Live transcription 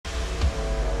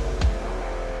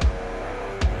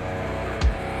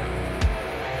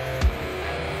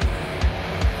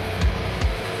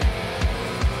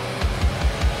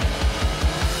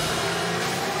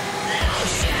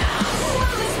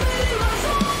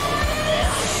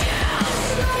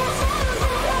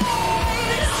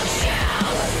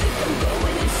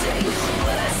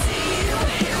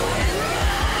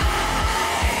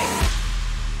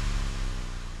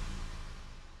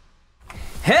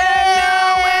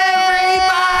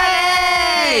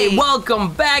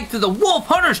welcome back to the Wolf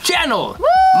HUnterZ channel. Woo!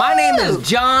 My name is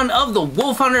John of the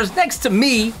Wolf HUnterZ. Next to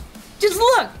me, just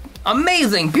look,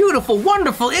 amazing, beautiful,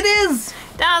 wonderful, it is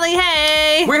Dolly.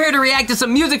 Hey! We're here to react to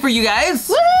some music for you guys.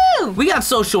 Woo! We got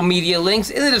social media links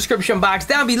in the description box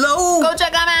down below. Go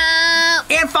check them out!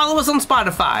 And follow us on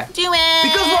Spotify. Do it!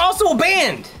 Because we're also a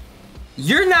band.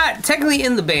 You're not technically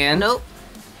in the band. Nope.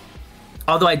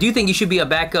 Although I do think you should be a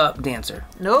backup dancer.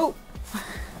 Nope.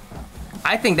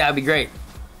 I think that would be great.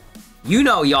 You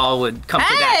know y'all would come to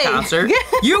that concert.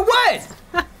 You would!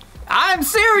 I'm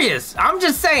serious. I'm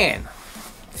just saying.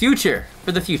 Future.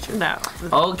 For the future. No.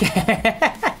 Okay.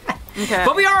 Okay.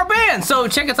 But we are a band, so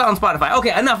check us out on Spotify.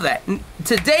 Okay, enough of that.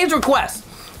 Today's request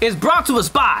is brought to us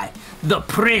by the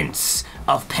Prince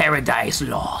of Paradise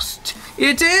Lost.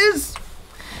 It is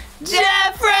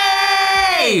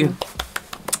Jeffrey!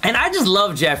 And I just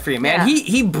love Jeffrey, man. Yeah.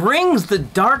 He brings the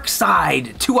dark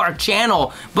side to our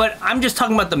channel, but I'm just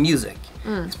talking about the music.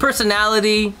 His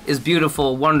personality is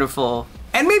beautiful, wonderful,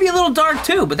 and maybe a little dark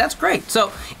too, but that's great.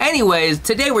 So anyways,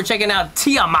 today we're checking out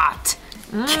TIAMAT.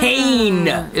 Cain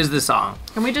is the song.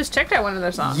 And we just checked out one of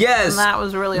their songs. Yes. And that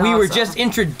was really awesome. We were just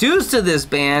introduced to this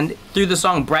band through the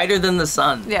song Brighter Than the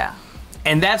Sun. Yeah.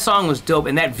 And that song was dope,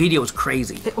 and that video was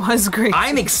crazy. It was great.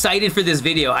 I'm excited for this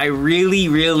video. I really,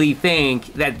 really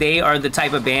think that they are the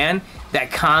type of band that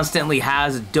constantly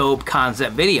has dope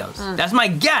concept videos. That's my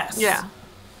guess. Yeah.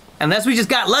 Unless we just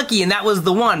got lucky and that was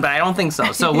the one, but I don't think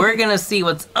so. So we're gonna see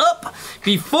what's up.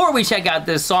 Before we check out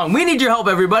this song, we need your help,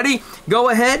 everybody. Go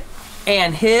ahead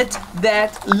and hit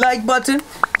that like button.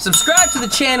 Subscribe to the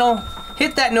channel.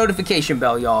 Hit that notification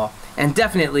bell, y'all. And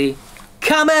definitely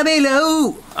comment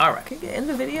below. All right. Can you get in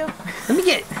the video? Let me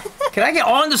get, can I get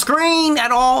on the screen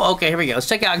at all? Okay, here we go. Let's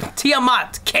check out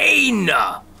TIAMAT, Cain.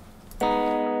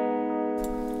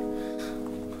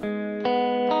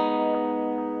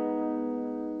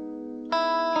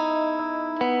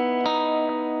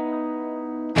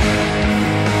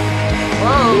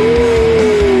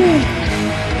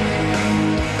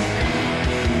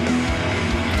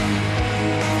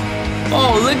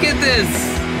 Oh, look at this.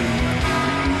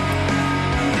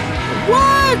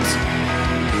 What?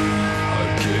 I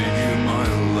gave you my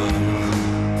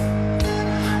love,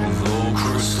 though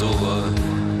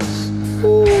crystallized.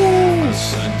 I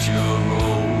sent you a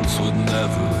rose with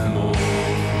nevermore.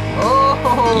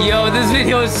 Oh. Yo, this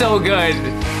video is so good.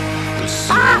 There's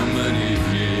so many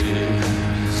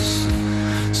years,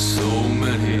 so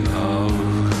many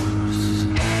hours,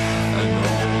 and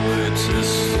all it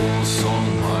is falls on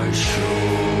my shore.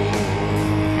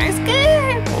 That's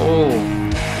good. Oh.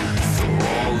 For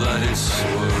all that it's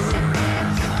worth,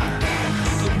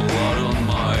 the blood on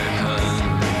my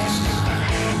hands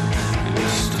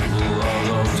is the blood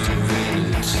of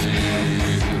divinity.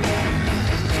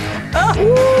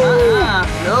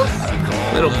 Nope.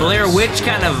 Little Blair Witch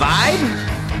kind of vibe.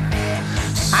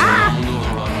 Sound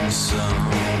around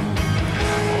sound,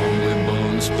 only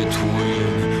bones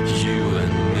between you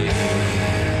and me.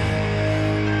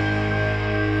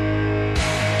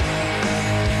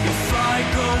 If I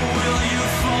go, will you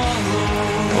follow?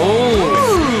 Oh.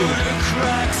 Through the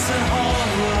cracks and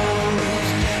hollows,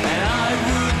 and I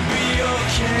would be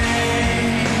okay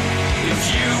if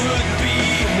you would be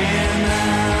here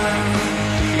now.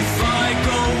 If I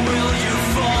go, will you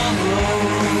follow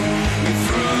me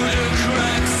through the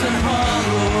cracks and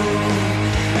hollows,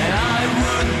 and I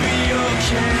would be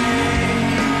okay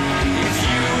if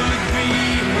you would be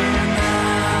here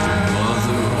now.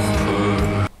 Mother of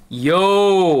pearl.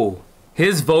 Yo,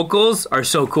 his vocals are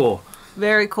so cool.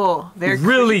 Very cool. Very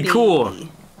Really creepy. cool.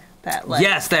 That like.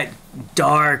 Yes, that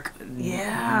dark,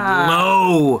 Yeah.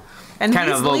 low And kind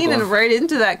he's of vocal. leaning right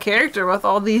into that character with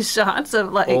all these shots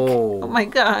of like, oh my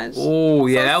gosh. Oh,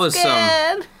 yeah, So that was some.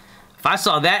 scared. If I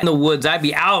saw that in the woods, I'd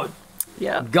be out.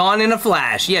 Yeah. Gone in a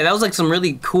flash. Yeah, that was like some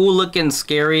really cool looking,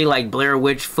 scary, like Blair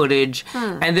Witch footage.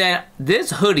 And then this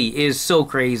hoodie is so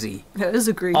crazy. That is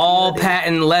a great All hoodie.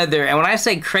 patent leather. And when I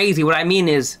say crazy, what I mean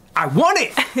is I want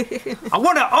it. I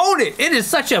want to own it. It is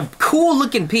such a cool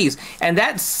looking piece. And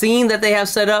that scene that they have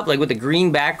set up, like with the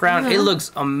green background, it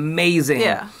looks amazing.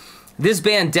 Yeah. This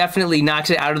band definitely knocks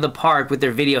it out of the park with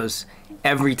their videos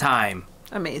every time.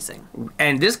 Amazing.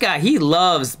 And this guy, he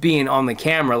loves being on the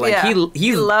camera. Like Yeah.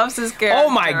 he loves his character. Oh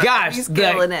my gosh, He's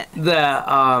killing it.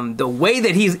 The way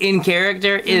that he's in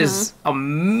character is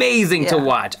amazing to Yeah.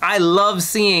 watch. I love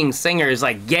seeing singers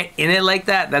like get in it like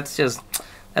that. That's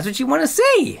what you want to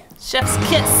see. Chef's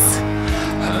kiss.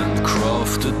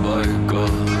 Handcrafted by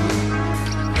God,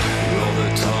 you're the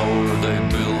tower they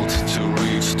built to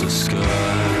reach the sky.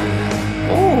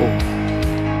 Oh.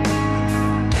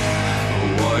 A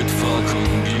white falcon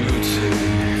beauty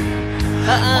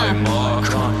my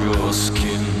mark on your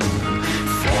skin.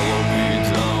 Follow me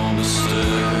down the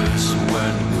stairs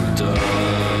when we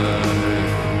die.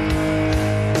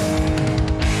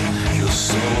 Your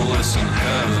soul is in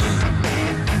heaven,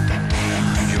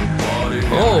 your body in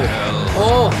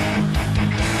hell.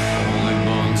 Only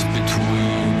bonds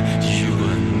between you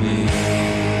and me.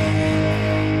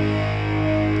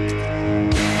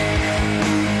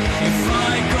 If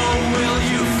I go, will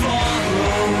you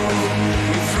follow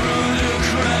me through the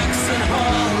cracks and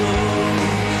hollow?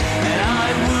 And I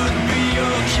would be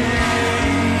okay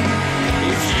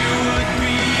if you would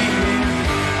be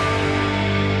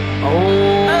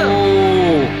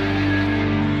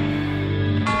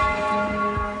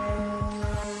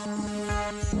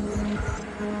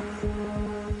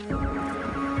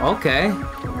Okay.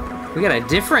 We got a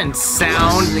different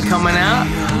sound coming out.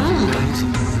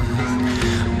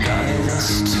 guide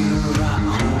us to our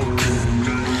home.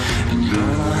 In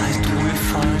your light we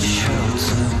find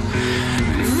shelter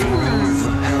before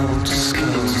the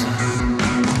helter-skelter.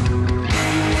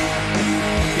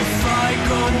 If I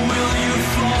go, will you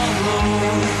follow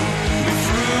me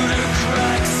through the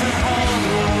cracks and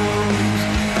hollows?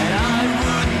 And I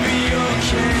would be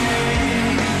okay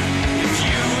if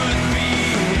you would be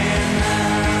here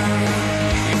now.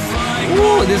 If I go,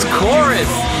 Ooh, this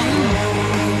chorus.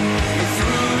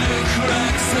 through the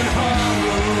cracks and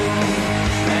hollows,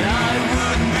 and I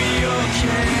would be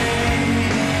okay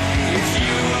if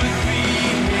you would be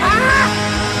here.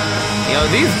 Yo,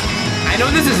 these. I know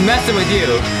this is messing with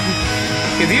you.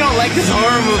 Because you don't like this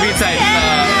horror movie type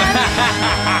stuff.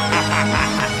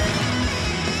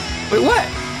 Wait, what?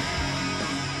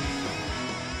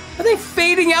 Are they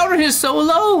fading out on his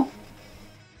solo?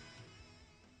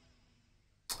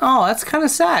 Oh, that's kind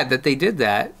of sad that they did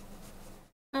that.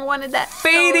 I wanted that.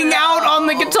 Fading out on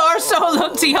the guitar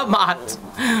solo, Tiamat.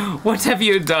 What have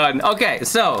you done? Okay,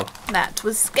 so That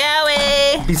was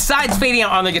scary. besides fading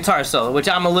out on the guitar solo, which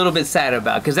I'm a little bit sad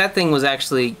about, because that thing was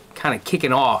actually kind of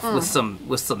kicking off with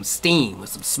some steam, with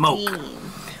some smoke.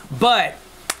 But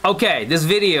okay, this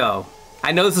video,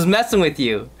 I know this is messing with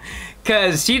you,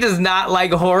 because she does not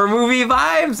like horror movie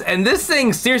vibes, and this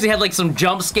thing seriously had like some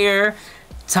jump scare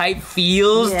type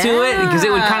feels to it, because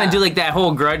it would kind of do like that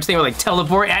whole Grudge thing where like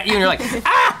teleport at you and you're like,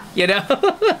 ah, you know?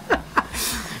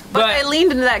 But I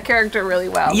leaned into that character really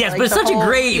well. Yes, Like, but it's the such whole- a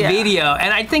great yeah. video,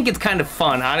 and I think it's kind of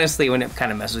fun, honestly, when it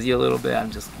kind of messes with you a little bit. I'm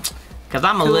just, because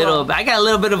I'm I got a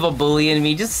little bit of a bully in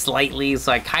me, just slightly,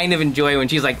 so I kind of enjoy when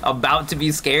she's like about to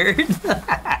be scared.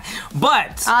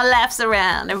 But All laughs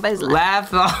around. Everybody's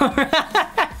laughing.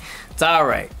 laugh. It's all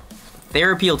right.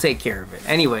 Therapy will take care of it.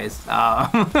 Anyways,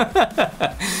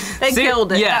 They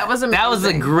killed it. Yeah, That was amazing. that was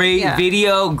a great Yeah.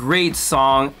 video, great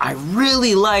song. I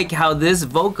really like how this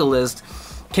vocalist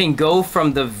can go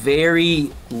from the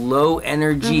very low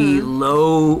energy,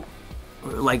 low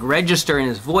like register in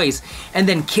his voice, and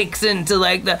then kicks into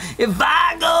like the "If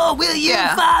I go, will you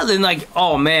follow?" And like,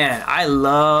 oh man, I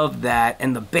love that.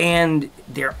 And the band,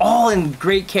 they're all in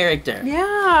great character.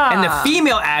 Yeah. And the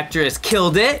female actress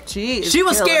killed it. She was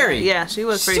killed scary. it. Yeah, she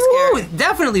was pretty She scary. was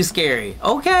definitely scary.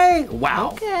 Okay.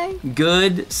 Wow. Okay.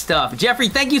 Good stuff. Jeffrey,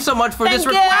 thank you so much for this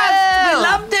Thank request. you. We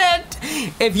loved it.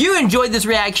 If you enjoyed this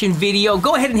reaction video,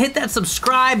 go ahead and hit that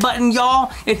subscribe button,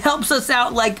 y'all. It helps us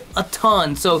out like a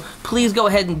ton. So please go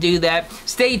ahead and do that.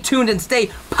 Stay tuned and stay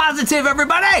positive,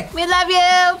 everybody. We love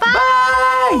you. Bye.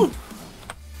 Bye.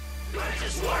 I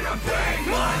just wanna bang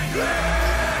my girl.